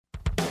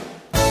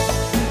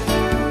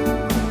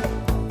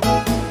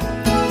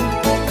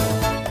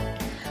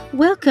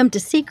Welcome to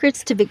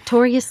Secrets to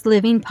Victorious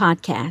Living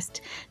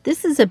podcast.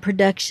 This is a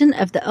production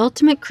of the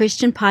Ultimate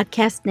Christian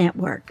Podcast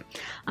Network.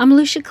 I'm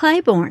Lucia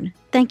Claiborne.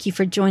 Thank you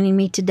for joining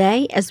me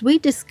today as we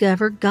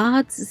discover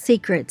God's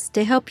secrets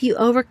to help you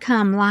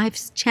overcome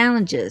life's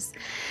challenges.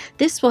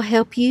 This will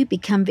help you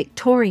become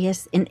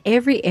victorious in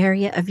every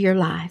area of your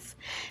life.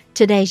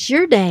 Today's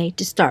your day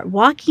to start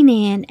walking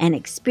in and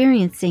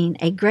experiencing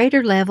a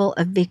greater level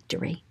of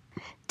victory.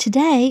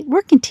 Today,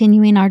 we're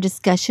continuing our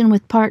discussion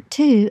with part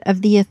 2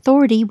 of the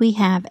authority we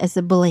have as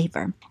a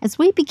believer. As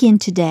we begin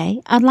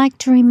today, I'd like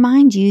to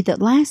remind you that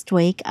last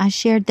week I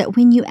shared that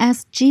when you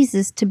ask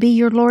Jesus to be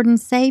your Lord and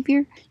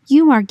Savior,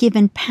 you are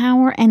given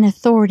power and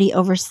authority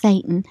over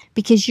Satan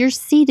because you're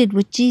seated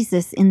with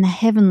Jesus in the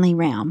heavenly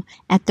realm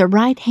at the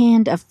right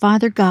hand of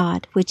Father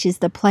God, which is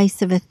the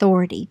place of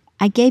authority.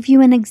 I gave you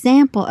an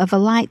example of a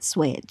light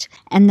switch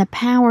and the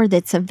power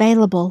that's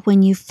available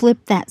when you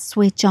flip that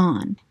switch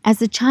on.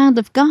 As a child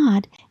of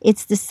God,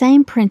 it's the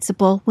same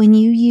principle when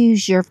you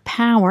use your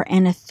power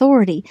and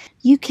authority.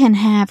 You can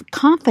have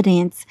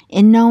confidence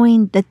in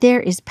knowing that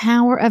there is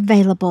power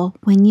available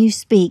when you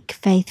speak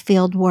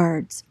faith-filled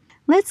words.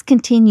 Let's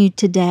continue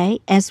today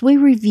as we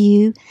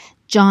review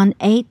John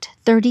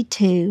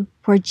 8:32,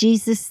 where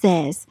Jesus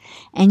says,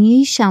 "And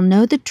ye shall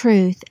know the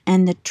truth,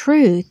 and the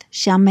truth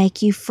shall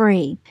make you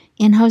free."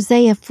 In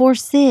Hosea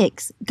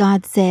 4:6,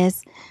 God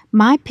says,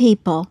 "My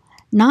people,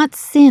 not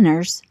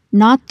sinners,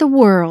 not the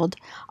world,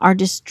 are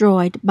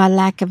destroyed by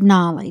lack of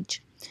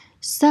knowledge."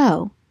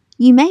 So,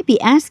 you may be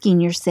asking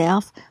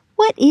yourself,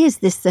 what is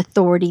this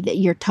authority that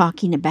you're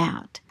talking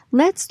about?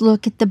 Let's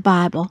look at the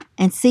Bible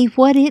and see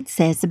what it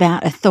says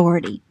about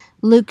authority.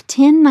 Luke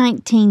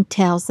 10:19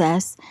 tells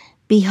us,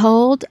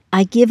 "Behold,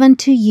 I give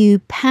unto you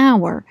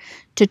power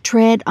to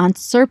tread on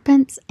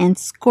serpents and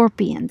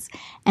scorpions,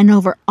 and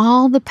over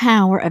all the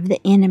power of the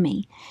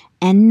enemy,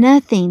 and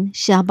nothing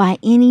shall by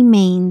any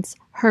means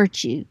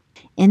hurt you."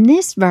 In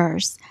this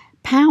verse,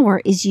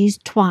 power is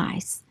used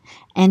twice,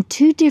 and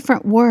 2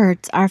 different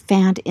words are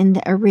found in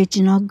the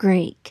original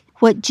Greek.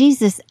 What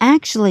Jesus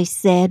actually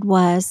said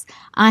was,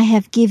 "I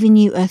have given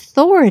you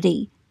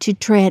authority to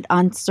tread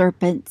on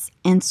serpents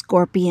and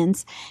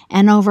scorpions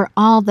and over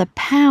all the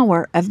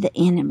power of the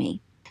enemy."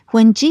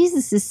 When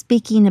Jesus is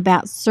speaking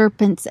about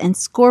serpents and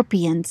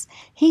scorpions,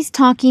 he's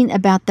talking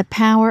about the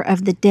power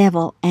of the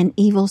devil and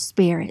evil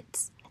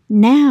spirits.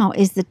 Now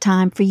is the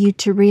time for you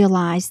to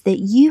realize that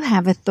you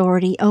have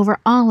authority over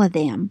all of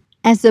them.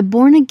 As a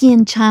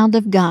born-again child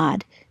of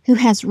God, who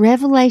has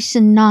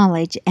revelation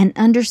knowledge and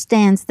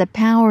understands the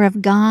power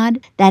of God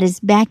that is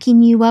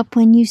backing you up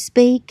when you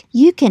speak,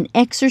 you can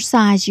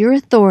exercise your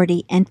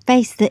authority and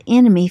face the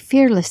enemy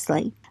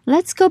fearlessly.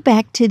 Let's go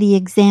back to the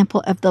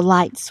example of the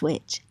light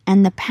switch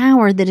and the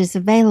power that is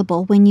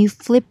available when you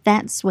flip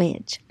that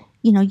switch.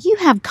 You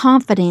have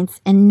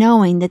confidence in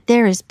knowing that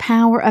there is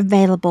power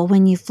available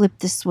when you flip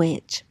the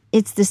switch.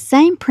 It's the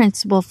same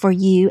principle for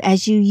you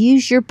as you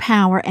use your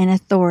power and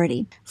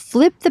authority.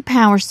 Flip the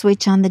power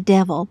switch on the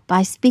devil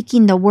by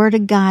speaking the word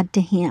of God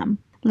to him.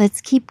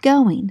 Let's keep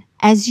going.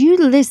 As you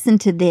listen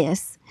to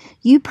this,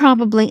 you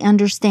probably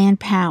understand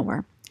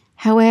power.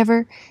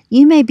 However,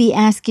 you may be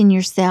asking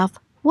yourself,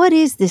 what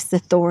is this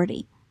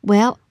authority?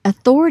 Well,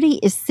 authority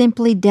is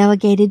simply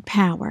delegated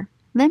power.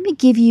 Let me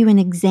give you an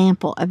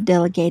example of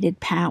delegated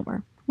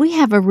power. We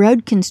have a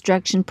road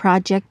construction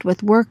project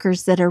with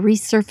workers that are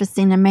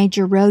resurfacing a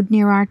major road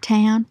near our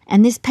town,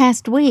 and this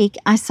past week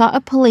I saw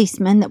a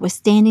policeman that was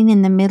standing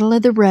in the middle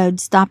of the road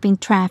stopping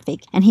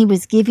traffic, and he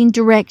was giving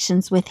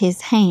directions with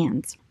his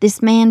hands.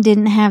 This man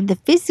didn't have the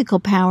physical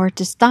power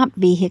to stop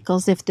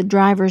vehicles if the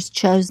drivers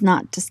chose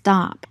not to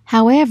stop.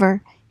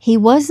 However, he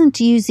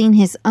wasn't using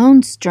his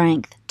own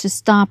strength to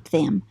stop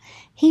them.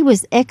 He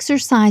was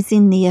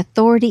exercising the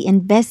authority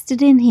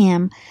invested in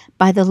him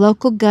by the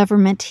local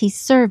government he's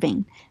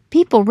serving.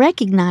 People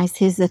recognize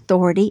his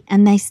authority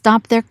and they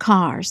stop their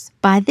cars.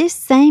 By this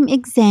same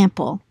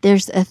example,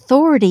 there's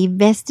authority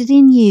vested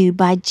in you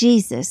by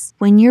Jesus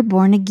when you're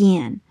born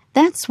again.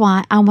 That's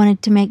why I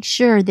wanted to make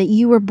sure that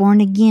you were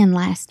born again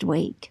last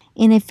week.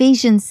 In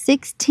Ephesians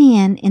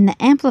 6:10 in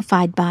the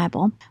Amplified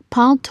Bible,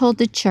 Paul told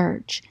the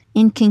church,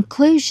 "In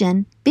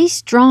conclusion, be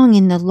strong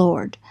in the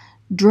Lord.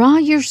 Draw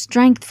your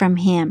strength from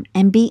Him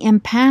and be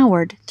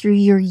empowered through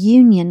your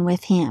union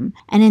with Him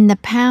and in the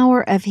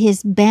power of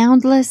His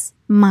boundless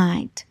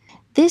might."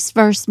 This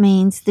verse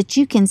means that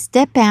you can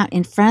step out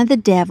in front of the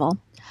devil,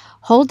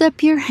 hold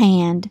up your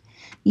hand,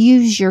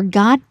 use your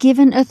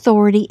God-given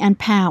authority and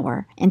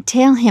power, and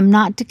tell him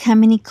not to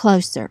come any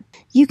closer.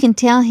 You can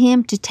tell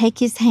him to take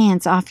his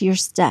hands off your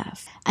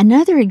stuff.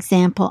 Another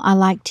example I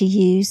like to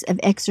use of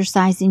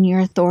exercising your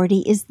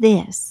authority is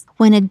this.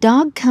 When a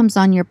dog comes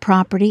on your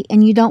property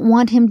and you don't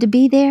want him to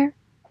be there,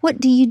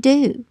 what do?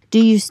 Do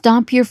you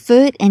stomp your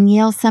foot and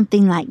yell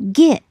something like,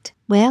 "Get"?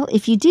 Well,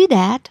 if you do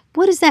that,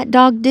 what does that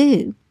dog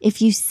do?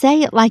 If you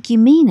say it like you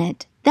mean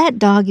it, that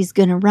dog is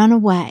going to run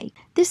away.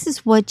 This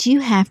is what you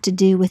have to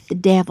do with the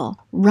devil.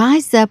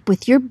 Rise up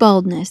with your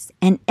boldness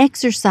and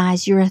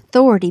exercise your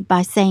authority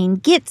by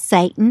saying, "Get,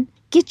 Satan,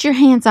 Get your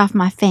hands off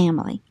my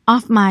family,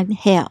 off my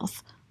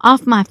health,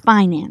 off my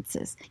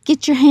finances.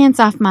 Get your hands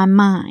off my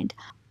mind,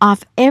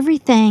 off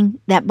everything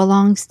that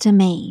belongs to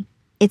me.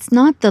 It's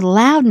not the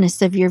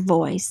loudness of your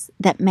voice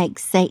that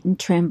makes Satan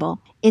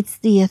tremble. It's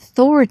the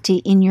authority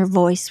in your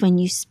voice when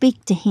you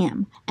speak to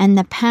him, and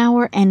the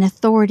power and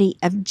authority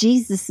of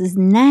Jesus'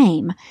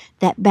 name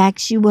that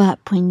backs you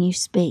up when you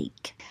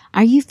speak.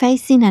 Are you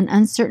facing an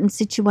uncertain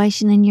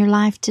situation in your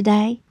life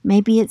today?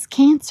 Maybe it's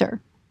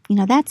cancer.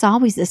 That's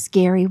always a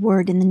scary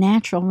word in the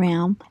natural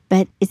realm,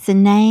 but it's a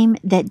name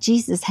that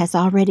Jesus has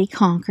already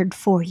conquered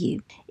for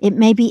you. It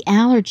may be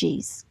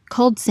allergies,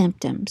 cold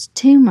symptoms,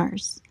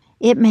 tumors.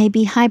 It may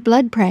be high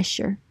blood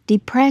pressure,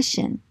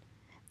 depression,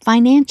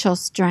 financial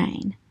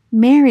strain,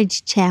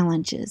 marriage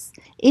challenges,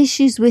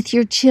 issues with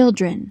your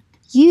children.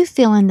 You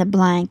fill in the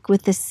blank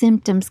with the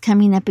symptoms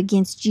coming up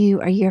against you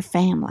or your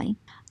family.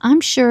 I'm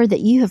sure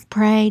that you have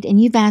prayed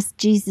and you've asked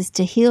Jesus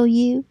to heal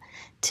you,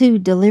 to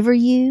deliver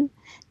you,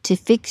 to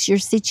fix your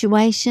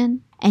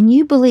situation, and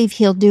you believe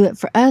he'll do it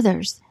for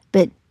others.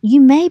 But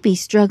you may be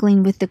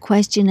struggling with the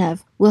question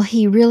of, will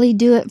he really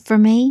do it for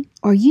me?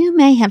 Or you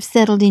may have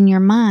settled in your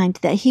mind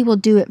that he will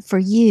do it for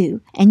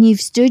you, and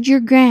you've stood your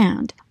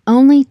ground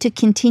only to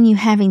continue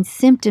having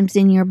symptoms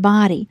in your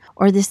body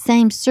or the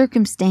same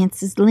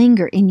circumstances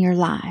linger in your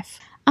life.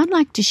 I'd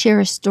like to share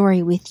a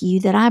story with you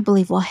that I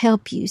believe will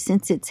help you,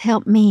 since it's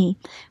helped me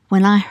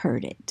when I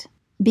heard it.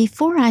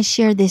 Before I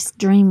share this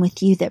dream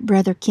with you that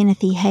Brother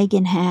Kenneth E.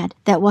 Hagin had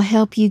that will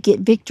help you get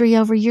victory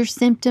over your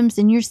symptoms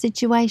and your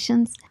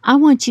situations, I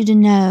want you to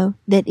know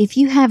that if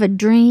you have a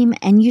dream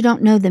and you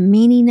don't know the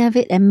meaning of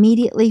it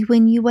immediately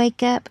when you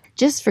wake up,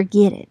 just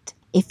forget it.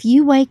 If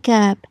you wake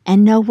up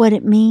and know what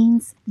it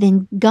means,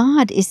 then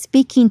God is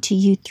speaking to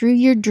you through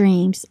your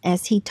dreams,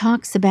 as he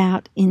talks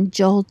about in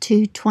Joel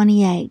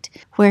 2:28,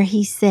 where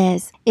he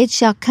says, "It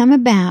shall come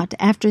about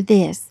after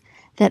this,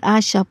 that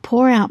I shall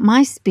pour out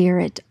my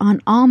spirit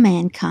on all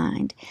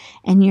mankind,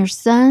 and your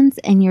sons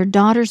and your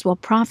daughters will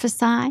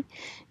prophesy,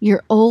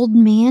 your old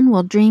men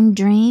will dream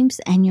dreams,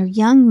 and your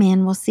young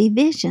men will see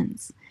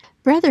visions."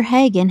 Brother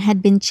Hagin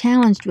had been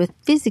challenged with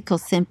physical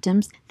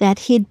symptoms that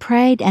he'd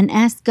prayed and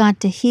asked God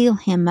to heal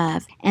him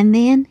of, and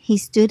then he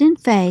stood in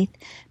faith,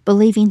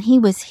 believing he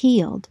was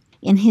healed.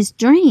 In his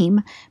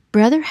dream,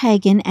 Brother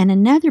Hagin and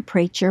another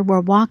preacher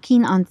were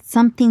walking on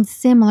something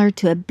similar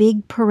to a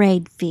big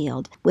parade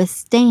field with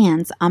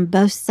stands on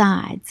both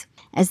sides.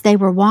 As they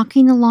were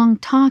walking along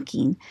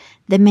talking,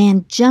 the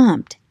man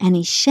jumped and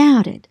he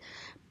shouted,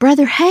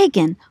 "Brother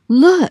Hagin,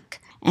 look!"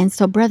 And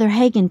so Brother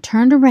Hagin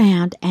turned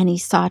around and he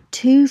saw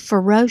two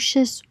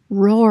ferocious,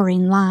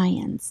 roaring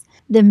lions.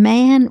 The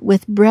man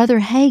with Brother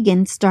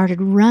Hagin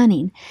started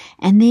running,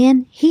 and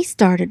then he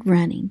started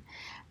running.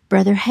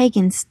 Brother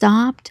Hagin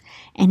stopped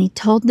and he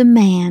told the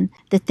man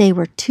that they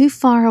were too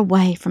far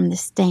away from the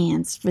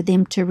stands for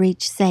them to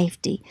reach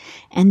safety,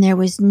 and there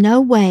was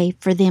no way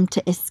for them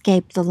to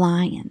escape the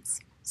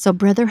lions. So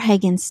Brother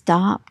Hagin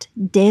stopped,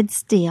 dead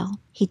still.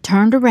 He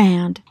turned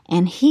around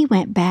and he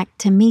went back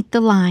to meet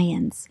the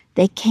lions.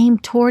 They came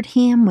toward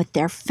him with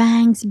their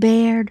fangs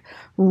bared,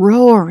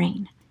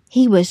 roaring.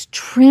 He was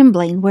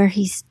trembling where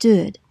he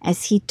stood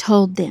as he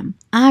told them,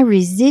 "I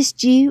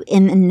resist you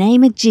in the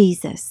name of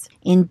Jesus.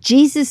 In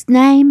Jesus'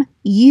 name,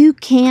 you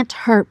can't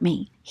hurt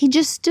me." He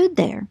just stood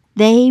there.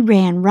 They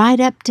ran right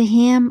up to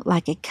him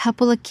like a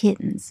couple of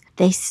kittens.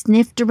 They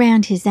sniffed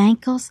around his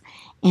ankles,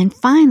 and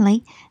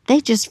finally,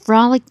 they just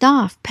frolicked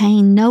off,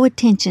 paying no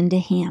attention to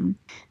him.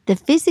 The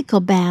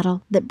physical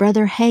battle that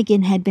Brother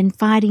Hagin had been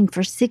fighting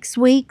for 6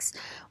 weeks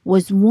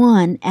was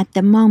won at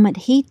the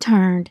moment he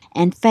turned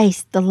and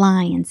faced the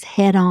lions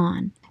head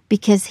on.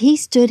 Because he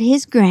stood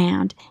his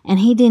ground and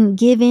he didn't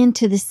give in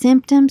to the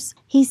symptoms,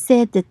 he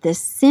said that the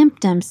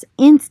symptoms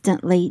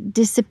instantly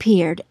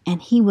disappeared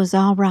and he was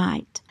all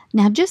right.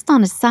 Now, just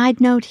on a side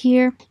note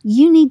here,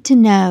 you need to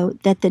know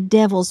that the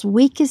devil's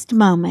weakest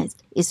moment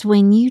is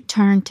when you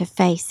turn to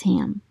face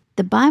him.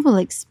 The Bible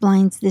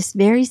explains this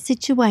very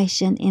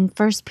situation in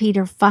 1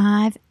 Peter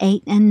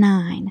 5:8 and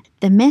 9.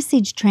 The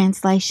Message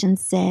translation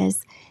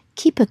says,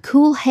 "Keep a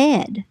cool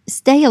head.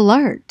 Stay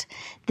alert.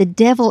 The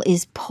devil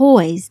is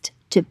poised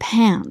to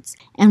pounce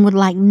and would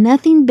like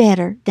nothing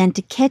better than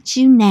to catch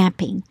you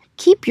napping.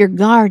 Keep your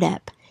guard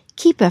up.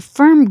 Keep a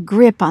firm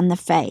grip on the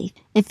faith."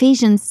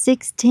 Ephesians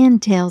 6:10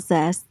 tells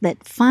us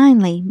that,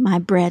 "Finally, my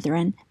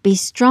brethren, be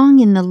strong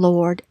in the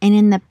Lord and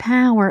in the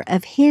power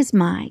of his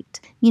might."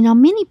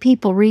 Many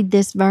people read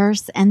this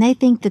verse and they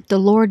think that the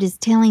Lord is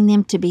telling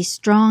them to be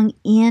strong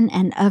in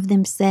and of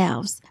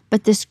themselves.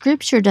 But the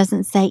scripture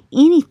doesn't say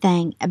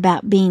anything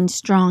about being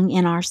strong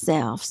in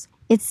ourselves.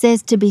 It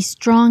says to be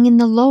strong in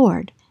the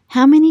Lord.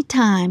 How many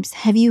times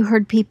have you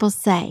heard people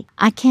say,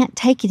 "I can't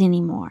take it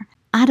anymore.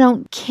 I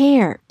don't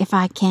care if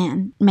I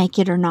can make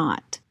it or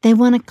not." They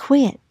want to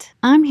quit.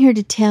 I'm here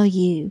to tell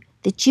you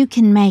that you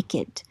can make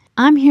it.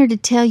 I'm here to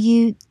tell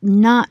you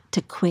not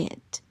to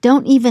quit.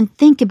 Don't even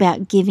think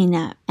about giving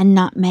up and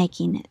not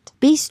making it.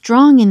 Be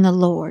strong in the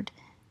Lord.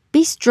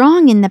 Be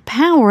strong in the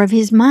power of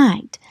his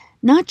might,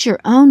 not your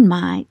own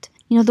might.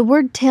 The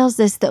Word tells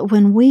us that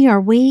when we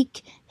are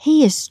weak,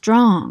 He is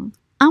strong.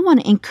 I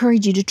want to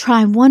encourage you to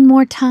try one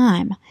more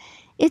time.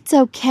 It's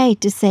okay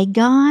to say,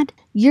 God,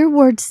 your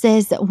Word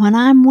says that when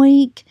I'm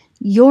weak,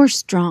 you're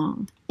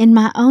strong. In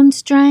my own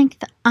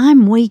strength,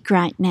 I'm weak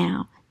right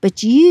now,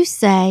 but you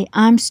say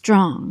I'm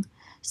strong.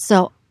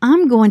 So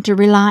I'm going to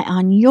rely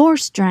on your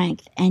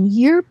strength and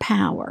your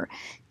power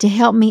to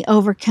help me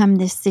overcome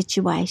this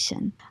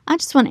situation. I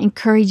just want to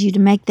encourage you to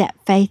make that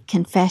faith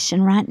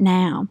confession right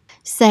now.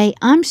 Say,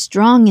 I'm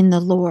strong in the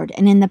Lord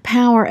and in the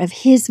power of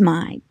His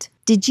might.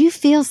 Did you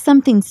feel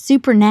something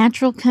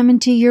supernatural come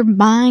into your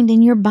mind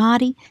and your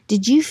body?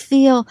 Did you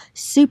feel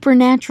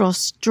supernatural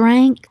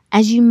strength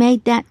as you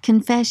made that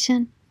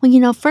confession?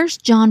 Well, 1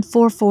 John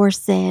 4:4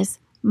 says,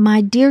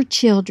 My dear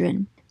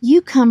children,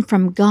 you come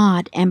from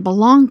God and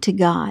belong to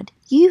God.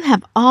 You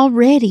have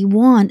already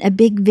won a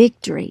big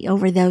victory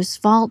over those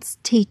false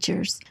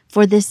teachers,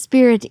 for the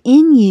Spirit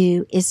in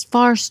you is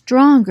far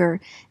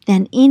stronger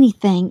than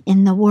anything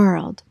in the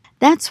world.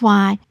 That's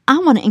why I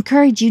want to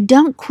encourage you,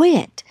 don't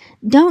quit.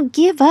 Don't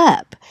give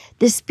up.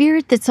 The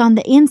Spirit that's on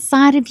the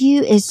inside of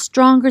you is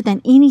stronger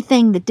than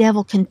anything the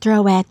devil can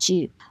throw at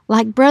you.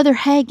 Like Brother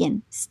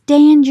Hagin,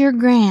 stand your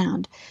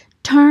ground.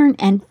 Turn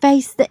and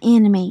face the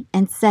enemy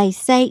and say,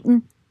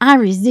 Satan, I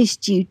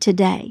resist you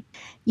today.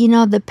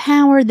 The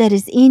power that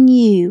is in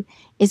you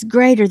is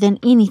greater than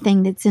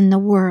anything that's in the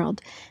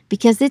world,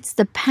 because it's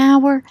the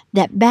power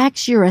that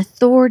backs your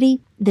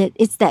authority, that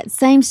it's that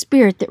same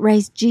Spirit that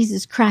raised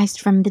Jesus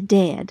Christ from the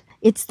dead.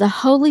 It's the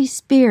Holy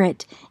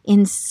Spirit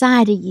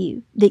inside of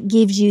you that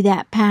gives you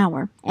that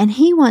power. And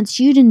He wants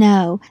you to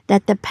know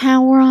that the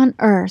power on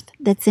earth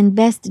that's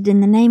invested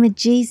in the name of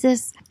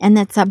Jesus and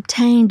that's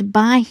obtained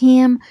by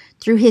Him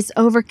through His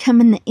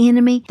overcoming the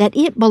enemy, that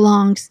it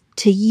belongs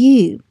to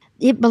you.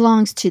 It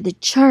belongs to the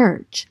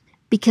church,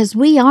 because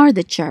we are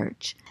the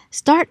church.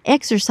 Start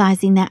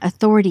exercising that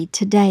authority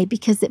today,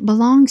 because it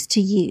belongs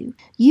to you.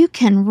 You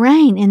can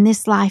reign in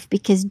this life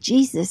because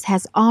Jesus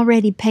has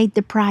already paid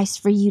the price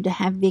for you to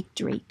have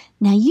victory.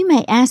 Now you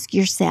may ask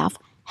yourself,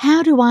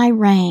 how do I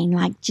reign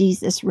like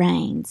Jesus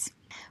reigns?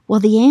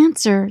 Well, the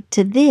answer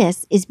to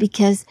this is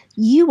because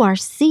you are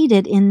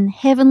seated in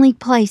heavenly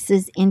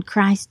places in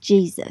Christ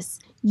Jesus.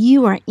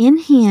 You are in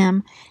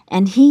Him,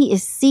 and He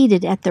is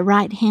seated at the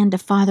right hand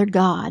of Father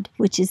God,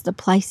 which is the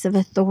place of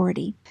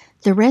authority.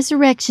 The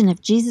resurrection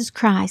of Jesus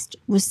Christ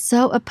was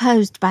so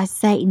opposed by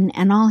Satan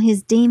and all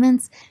his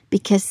demons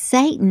because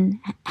Satan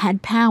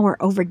had power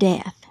over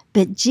death,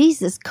 but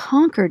Jesus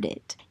conquered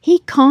it. He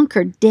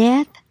conquered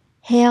death,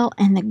 hell,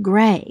 and the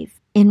grave.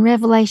 In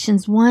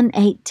Revelations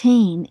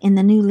 1:18, in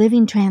the New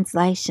Living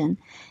Translation,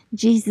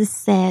 Jesus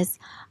says,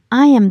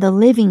 I am the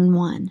living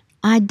one.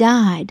 I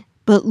died,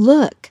 but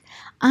look,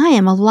 I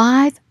am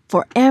alive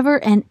forever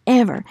and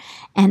ever,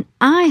 and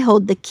I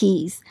hold the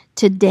keys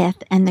to death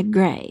and the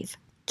grave.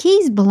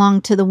 Keys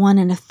belong to the one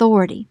in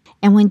authority.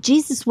 And when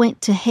Jesus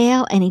went to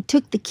hell and He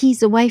took the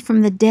keys away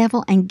from the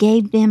devil and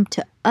gave them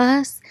to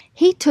us,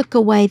 He took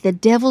away the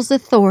devil's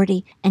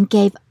authority and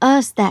gave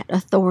us that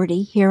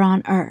authority here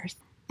on earth.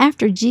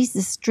 After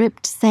Jesus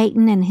stripped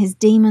Satan and his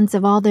demons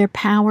of all their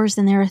powers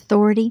and their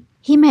authority,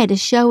 He made a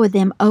show of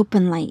them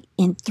openly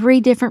in 3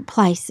 different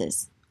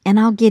places. And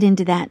I'll get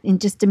into that in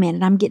just a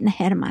minute. I'm getting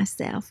ahead of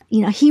myself.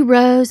 He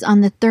rose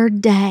on the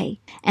 3rd day,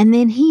 and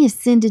then He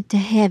ascended to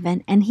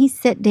heaven, and He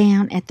sat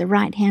down at the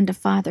right hand of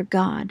Father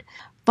God,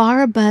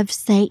 far above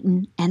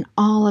Satan and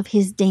all of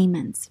his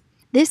demons.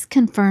 This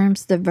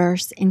confirms the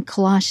verse in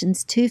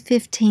Colossians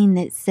 2:15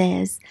 that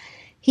says,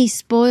 He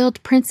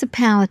spoiled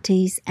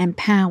principalities and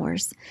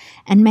powers,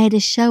 and made a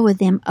show of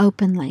them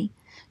openly,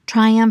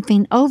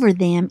 triumphing over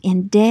them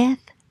in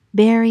death,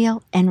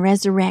 burial, and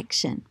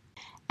resurrection.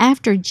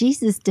 After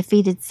Jesus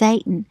defeated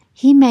Satan,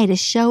 He made a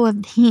show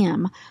of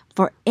Him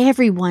for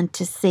everyone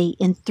to see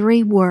in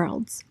 3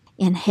 worlds,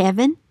 in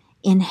heaven,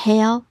 in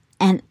hell,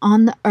 and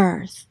on the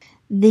earth.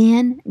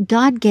 Then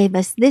God gave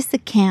us this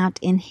account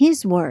in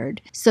His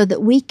Word so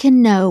that we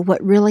can know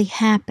what really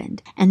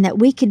happened, and that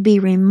we could be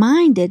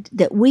reminded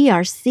that we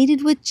are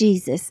seated with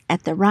Jesus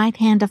at the right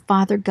hand of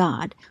Father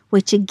God,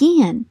 which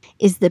again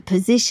is the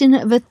position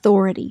of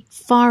authority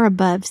far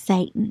above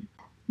Satan.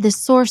 The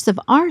source of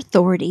our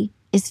authority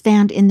is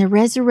found in the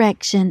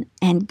resurrection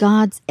and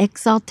God's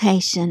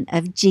exaltation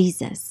of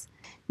Jesus.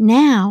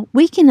 Now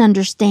we can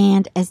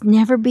understand as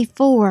never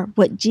before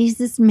what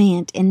Jesus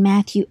meant in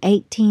Matthew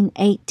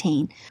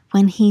 18:18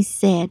 when He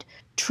said,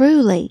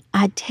 Truly,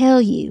 I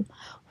tell you,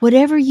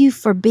 whatever you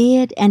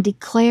forbid and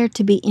declare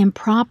to be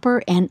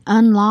improper and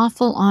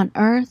unlawful on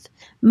earth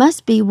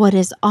must be what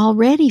is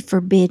already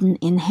forbidden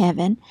in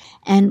heaven,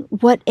 and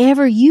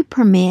whatever you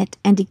permit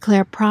and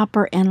declare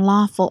proper and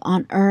lawful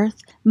on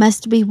earth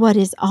must be what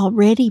is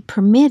already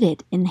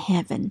permitted in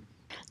heaven.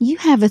 You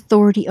have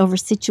authority over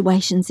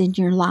situations in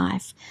your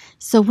life,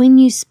 so when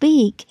you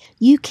speak,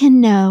 you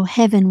can know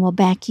heaven will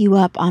back you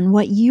up on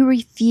what you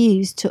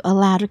refuse to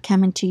allow to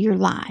come into your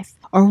life,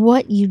 or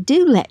what you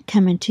do let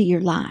come into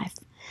your life.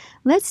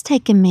 Let's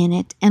take a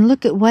minute and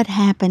look at what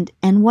happened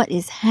and what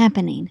is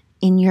happening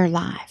in your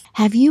life?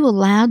 Have you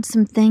allowed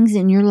some things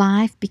in your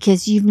life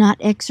because you've not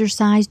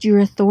exercised your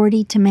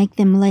authority to make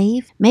them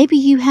leave? Maybe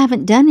you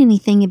haven't done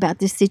anything about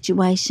this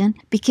situation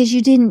because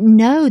you didn't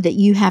know that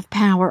you have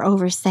power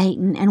over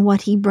Satan and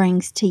what he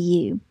brings to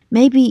you.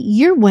 Maybe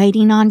you're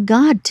waiting on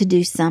God to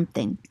do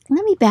something.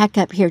 Let me back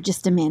up here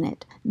just a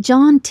minute.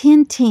 John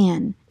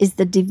 10:10 is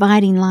the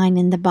dividing line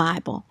in the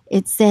Bible.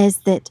 It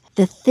says that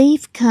the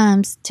thief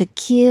comes to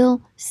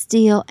kill,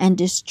 steal, and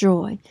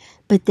destroy,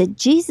 but that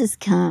Jesus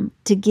come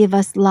to give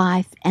us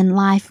life and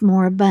life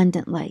more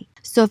abundantly.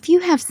 So if you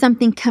have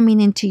something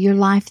coming into your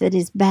life that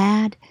is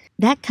bad,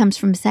 that comes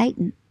from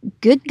Satan.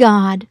 Good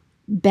God,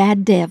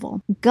 bad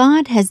devil.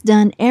 God has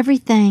done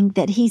everything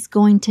that He's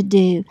going to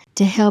do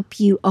to help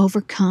you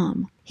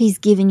overcome. He's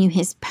given you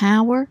His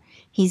power.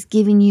 He's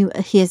given you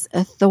His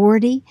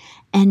authority.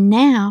 And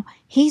now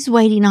He's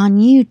waiting on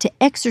you to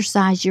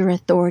exercise your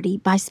authority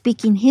by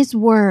speaking His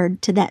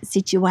word to that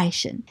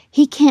situation.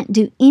 He can't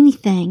do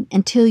anything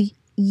until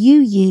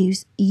you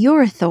use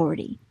your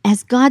authority.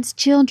 As God's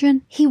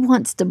children, He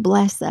wants to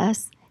bless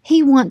us.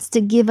 He wants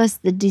to give us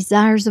the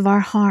desires of our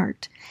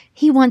heart.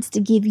 He wants to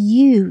give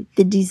you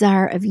the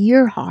desire of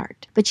your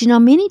heart. But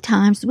many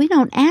times we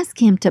don't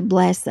ask Him to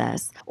bless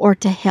us or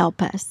to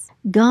help us.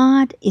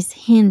 God is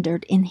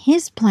hindered in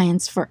His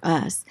plans for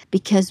us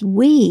because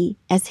we,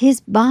 as His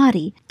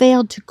body,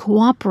 failed to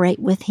cooperate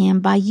with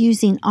Him by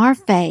using our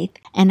faith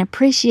and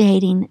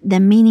appreciating the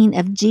meaning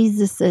of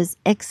Jesus'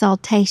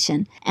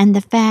 exaltation and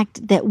the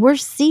fact that we're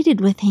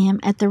seated with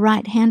Him at the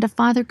right hand of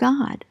Father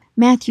God.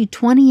 Matthew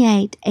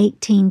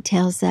 28:18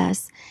 tells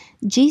us,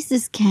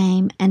 Jesus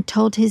came and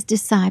told His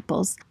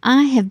disciples,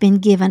 I have been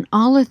given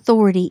all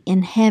authority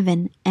in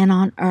heaven and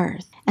on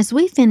earth. As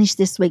we finish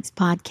this week's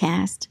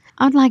podcast,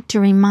 I'd like to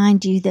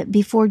remind you that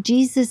before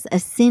Jesus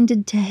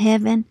ascended to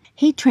heaven,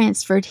 He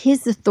transferred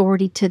His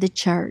authority to the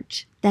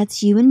church.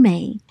 That's you and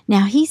me.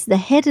 Now He's the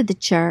head of the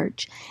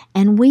church,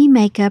 and we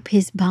make up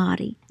His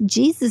body.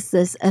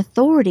 Jesus'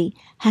 authority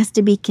has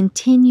to be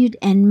continued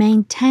and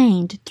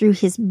maintained through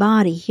His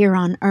body here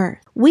on earth.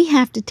 We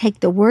have to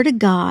take the Word of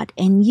God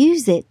and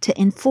use it to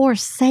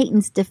enforce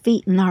Satan's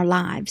defeat in our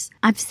lives.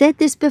 I've said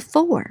this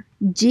before.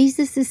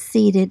 Jesus is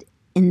seated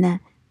in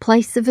the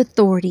place of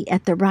authority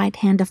at the right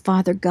hand of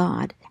Father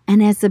God.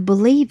 And as a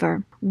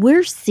believer,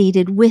 we're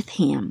seated with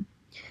Him.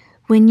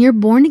 When you're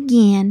born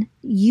again,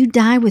 you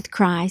die with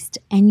Christ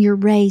and you're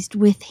raised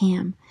with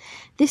Him.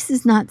 This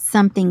is not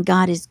something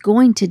God is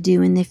going to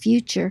do in the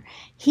future.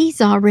 He's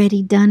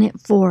already done it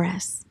for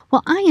us.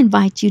 Well, I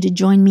invite you to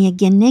join me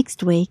again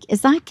next week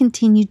as I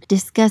continue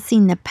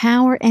discussing the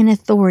power and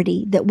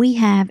authority that we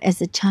have as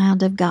a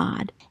child of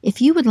God. If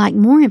you would like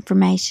more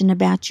information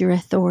about your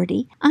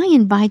authority, I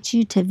invite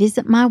you to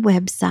visit my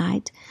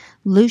website,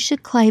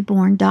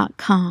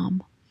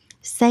 LuciaClayborn.com.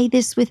 Say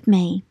this with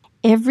me.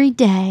 Every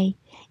day,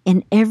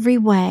 in every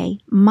way,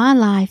 my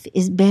life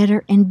is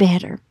better and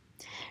better.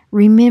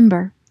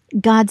 Remember,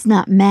 God's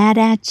not mad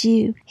at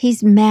you.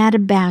 He's mad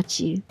about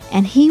you.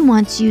 And He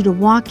wants you to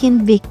walk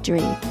in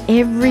victory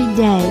every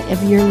day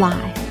of your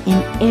life,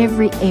 in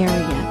every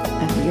area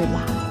of your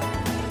life.